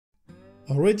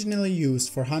Originally used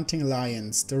for hunting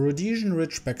lions, the Rhodesian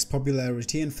Ridgeback's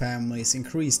popularity in families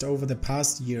increased over the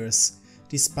past years.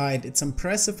 Despite its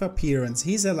impressive appearance,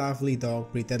 he's a lovely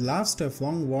dog breed that loves to have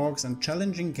long walks and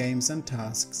challenging games and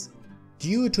tasks.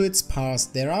 Due to its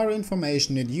past, there are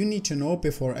information that you need to know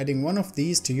before adding one of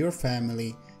these to your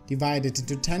family. Divided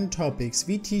into 10 topics,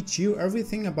 we teach you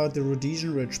everything about the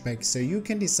Rhodesian Ridgeback so you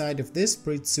can decide if this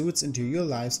breed suits into your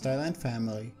lifestyle and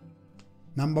family.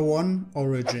 Number 1.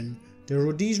 Origin. The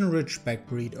Rhodesian Ridgeback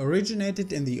breed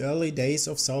originated in the early days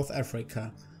of South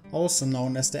Africa. Also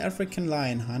known as the African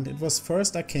lion hunt, it was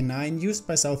first a canine used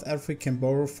by South African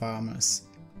Boer farmers.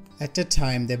 At the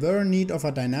time, they were in need of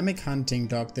a dynamic hunting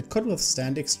dog that could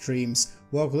withstand extremes,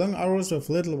 walk long hours with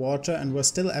little water, and was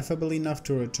still affable enough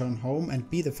to return home and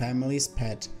be the family's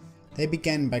pet. They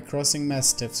began by crossing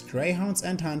mastiffs, greyhounds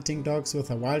and hunting dogs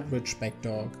with a wild Ridgeback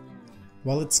dog.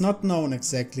 While it's not known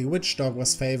exactly which dog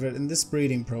was favored in this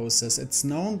breeding process, it's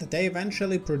known that they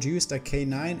eventually produced a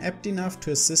canine apt enough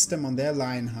to assist them on their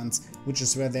lion hunts, which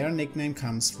is where their nickname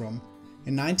comes from.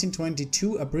 In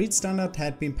 1922, a breed standard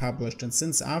had been published, and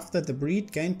since after the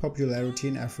breed gained popularity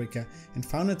in Africa and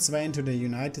found its way into the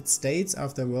United States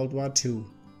after World War II.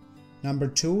 Number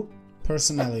 2.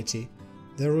 Personality.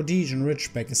 The Rhodesian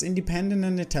Ridgeback is independent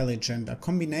and intelligent, a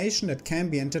combination that can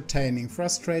be entertaining,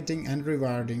 frustrating and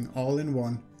rewarding all in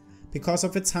one. Because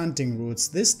of its hunting roots,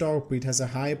 this dog breed has a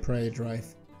high prey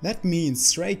drive. That means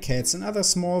stray cats and other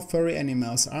small furry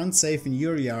animals aren't safe in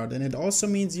your yard, and it also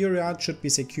means your yard should be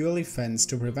securely fenced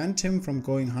to prevent him from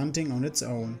going hunting on its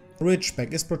own. The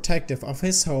Ridgeback is protective of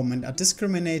his home, and a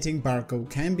discriminating barker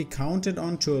can be counted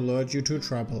on to alert you to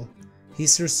trouble.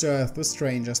 He's reserved with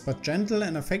strangers but gentle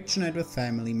and affectionate with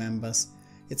family members.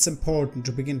 It's important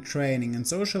to begin training and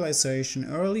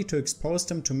socialization early to expose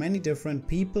them to many different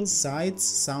people, sights,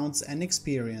 sounds and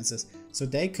experiences so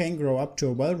they can grow up to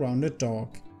a well-rounded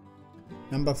dog.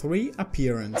 Number 3.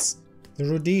 Appearance. The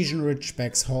Rhodesian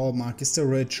Ridgeback's hallmark is the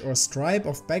ridge or stripe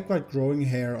of backward growing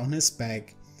hair on his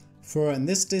back. Fur in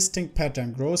this distinct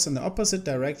pattern grows in the opposite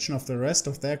direction of the rest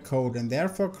of their coat and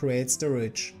therefore creates the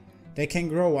ridge. They can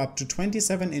grow up to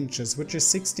 27 inches, which is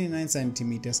 69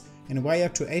 centimeters, and weigh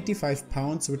up to 85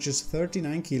 pounds, which is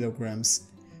 39 kilograms.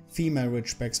 Female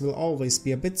Ridgebacks will always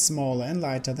be a bit smaller and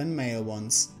lighter than male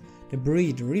ones. The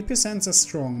breed represents a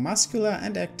strong, muscular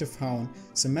and active hound,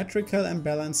 symmetrical and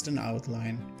balanced in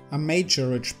outline. A major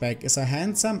Ridgeback is a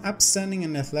handsome, upstanding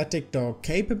and athletic dog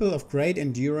capable of great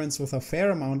endurance with a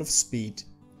fair amount of speed.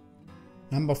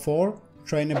 Number 4.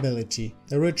 Trainability.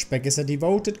 The Ridgeback is a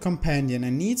devoted companion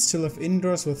and needs to live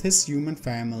indoors with his human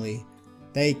family.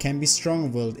 They can be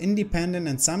strong-willed, independent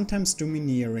and sometimes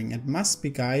domineering, and must be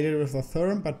guided with a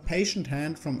firm but patient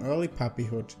hand from early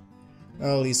puppyhood.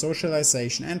 Early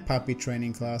socialization and puppy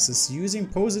training classes using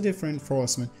positive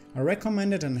reinforcement are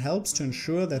recommended and helps to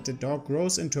ensure that the dog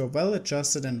grows into a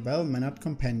well-adjusted and well-mannered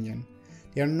companion.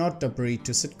 They are not the breed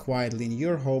to sit quietly in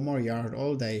your home or yard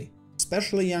all day.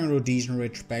 Especially young Rhodesian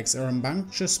Ridgebacks are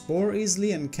rambunctious, bore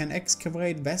easily and can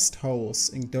excavate vast holes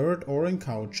in dirt or in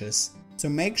couches. So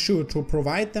make sure to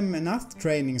provide them enough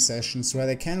training sessions where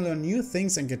they can learn new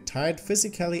things and get tired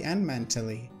physically and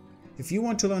mentally. If you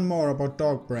want to learn more about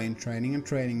dog brain training and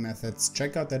training methods,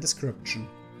 check out the description.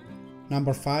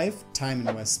 Number 5. Time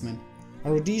investment.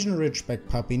 A Rhodesian Ridgeback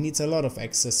puppy needs a lot of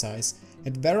exercise.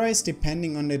 It varies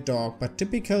depending on the dog, but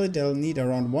typically they'll need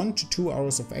around 1 to 2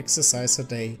 hours of exercise a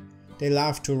day. They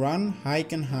love to run,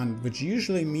 hike and hunt, which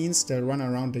usually means they'll run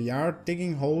around the yard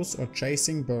digging holes or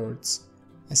chasing birds.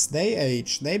 As they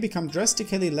age, they become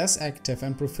drastically less active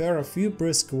and prefer a few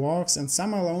brisk walks and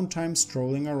some alone time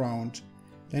strolling around.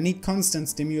 They need constant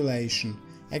stimulation.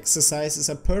 Exercise is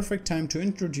a perfect time to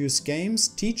introduce games,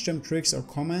 teach them tricks or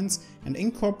commands, and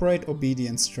incorporate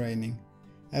obedience training.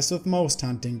 As with most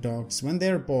hunting dogs, when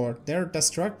they're bored, they're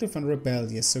destructive and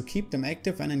rebellious, so keep them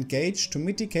active and engaged to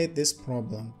mitigate this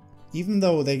problem. Even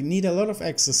though they need a lot of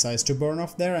exercise to burn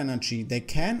off their energy, they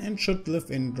can and should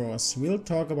live indoors. We'll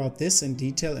talk about this in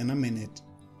detail in a minute.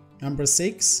 Number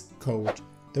 6. Coat.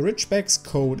 The Ridgeback's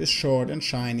coat is short and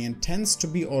shiny and tends to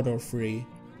be odor-free.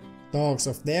 Dogs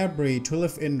of their breed who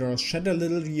live indoors shed a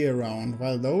little year-round,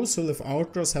 while those who live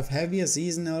outdoors have heavier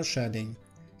seasonal shedding.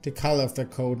 The color of the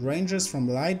coat ranges from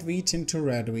light wheaten to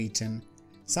red wheaten.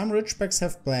 Some Ridgebacks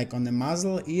have black on the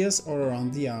muzzle, ears or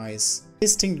around the eyes. A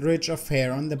distinct ridge of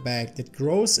hair on the back that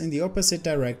grows in the opposite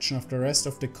direction of the rest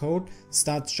of the coat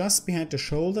starts just behind the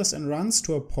shoulders and runs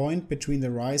to a point between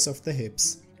the rise of the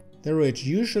hips. The ridge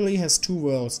usually has 2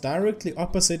 whorls directly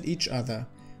opposite each other.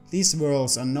 These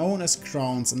whorls are known as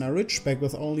crowns, and a Ridgeback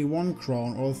with only 1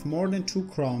 crown or with more than 2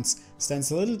 crowns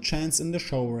stands little chance in the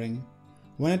show ring.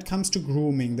 When it comes to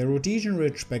grooming, the Rhodesian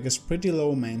Ridgeback is pretty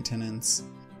low maintenance.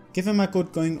 Give him a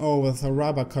good going over with a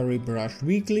rubber curry brush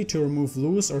weekly to remove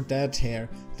loose or dead hair,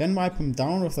 then wipe him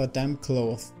down with a damp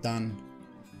cloth. Done.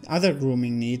 Other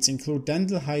grooming needs include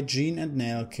dental hygiene and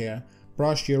nail care.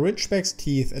 Brush your Ridgeback's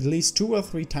teeth at least 2 or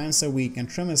 3 times a week and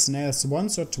trim his nails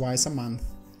once or twice a month.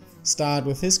 Start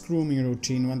with his grooming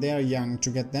routine when they are young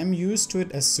to get them used to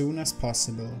it as soon as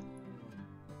possible.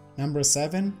 Number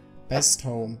 7. Best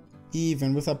home.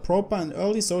 Even with a proper and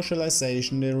early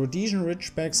socialization, the Rhodesian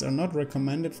Ridgebacks are not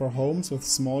recommended for homes with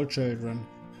small children.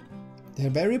 They are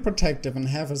very protective and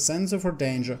have a sense of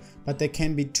danger, but they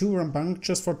can be too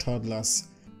rambunctious for toddlers.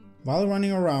 While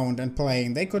running around and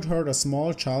playing, they could hurt a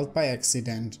small child by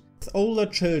accident. With older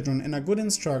children and a good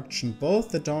instruction, both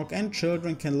the dog and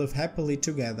children can live happily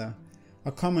together.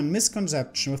 A common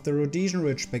misconception with the Rhodesian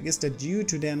Ridgeback is that due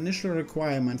to their initial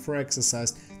requirement for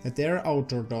exercise that they are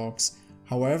outdoor dogs.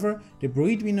 However, the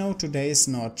breed we know today is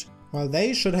not. While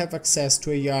they should have access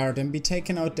to a yard and be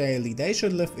taken out daily, they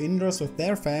should live indoors with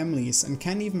their families and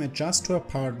can even adjust to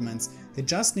apartments. They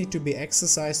just need to be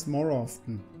exercised more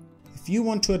often. If you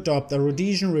want to adopt a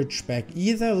Rhodesian Ridgeback,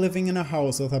 either living in a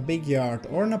house with a big yard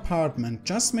or an apartment,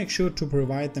 just make sure to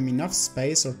provide them enough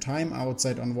space or time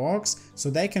outside on walks so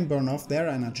they can burn off their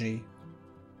energy.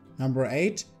 Number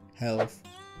 8. Health.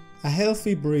 A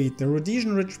healthy breed, the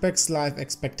Rhodesian Ridgeback's life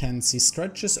expectancy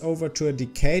stretches over to a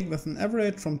decade with an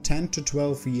average from 10 to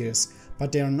 12 years,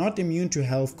 but they are not immune to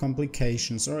health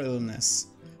complications or illness.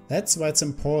 That's why it's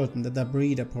important that a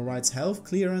breeder provides health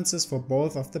clearances for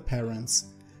both of the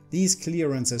parents. These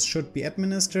clearances should be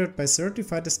administered by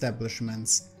certified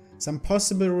establishments. Some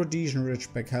possible Rhodesian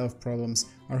Ridgeback health problems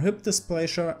are hip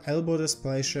dysplasia, elbow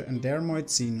dysplasia and dermoid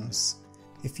sinus.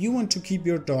 If you want to keep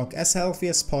your dog as healthy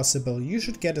as possible, you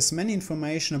should get as many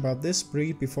information about this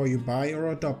breed before you buy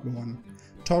or adopt one.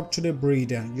 Talk to the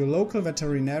breeder, your local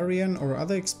veterinarian or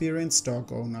other experienced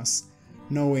dog owners.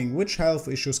 Knowing which health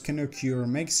issues can occur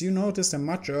makes you notice them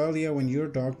much earlier when your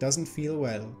dog doesn't feel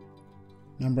well.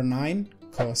 Number 9.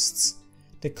 Costs.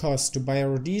 The cost to buy a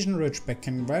Rhodesian Ridgeback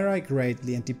can vary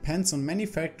greatly and depends on many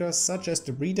factors such as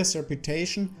the breeder's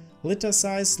reputation, litter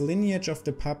size, lineage of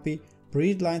the puppy,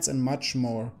 breed lines and much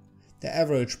more. The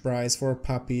average price for a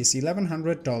puppy is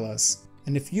 $1,100.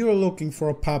 And if you are looking for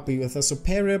a puppy with a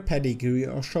superior pedigree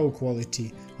or show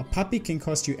quality, a puppy can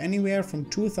cost you anywhere from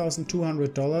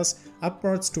 $2,200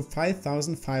 upwards to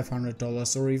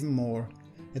 $5,500 or even more.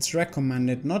 It's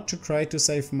recommended not to try to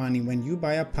save money when you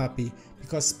buy a puppy,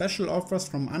 because special offers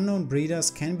from unknown breeders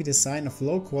can be the sign of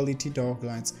low quality dog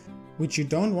lines, which you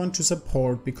don't want to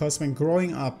support, because when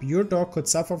growing up your dog could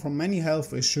suffer from many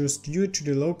health issues due to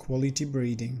the low quality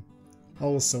breeding.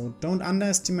 Also, don't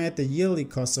underestimate the yearly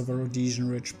cost of a Rhodesian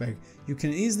Ridgeback. You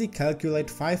can easily calculate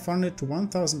 $500 to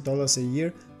 $1,000 a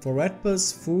year for vet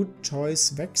bills, food, toys,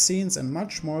 vaccines and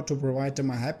much more to provide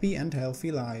them a happy and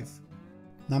healthy life.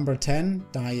 Number 10.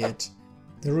 Diet.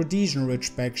 The Rhodesian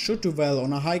Ridgeback should do well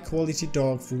on a high quality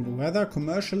dog food, whether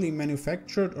commercially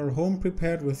manufactured or home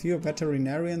prepared with your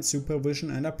veterinarian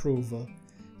supervision and approval.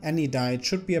 Any diet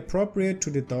should be appropriate to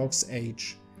the dog's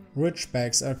age.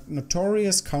 Ridgebacks are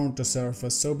notorious counter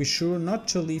surfers, so be sure not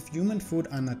to leave human food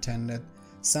unattended.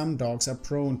 Some dogs are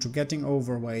prone to getting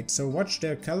overweight, so watch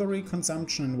their calorie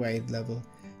consumption and weight level.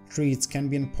 Treats can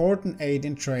be an important aid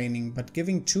in training, but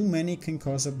giving too many can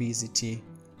cause obesity.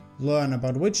 Learn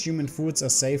about which human foods are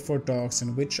safe for dogs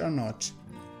and which are not.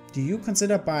 Do you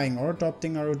consider buying or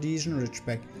adopting a Rhodesian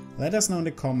Ridgeback? Let us know in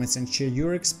the comments and share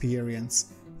your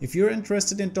experience. If you're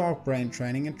interested in dog brain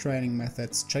training and training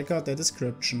methods, check out the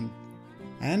description.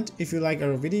 And if you like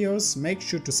our videos, make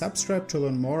sure to subscribe to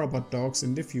learn more about dogs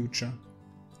in the future.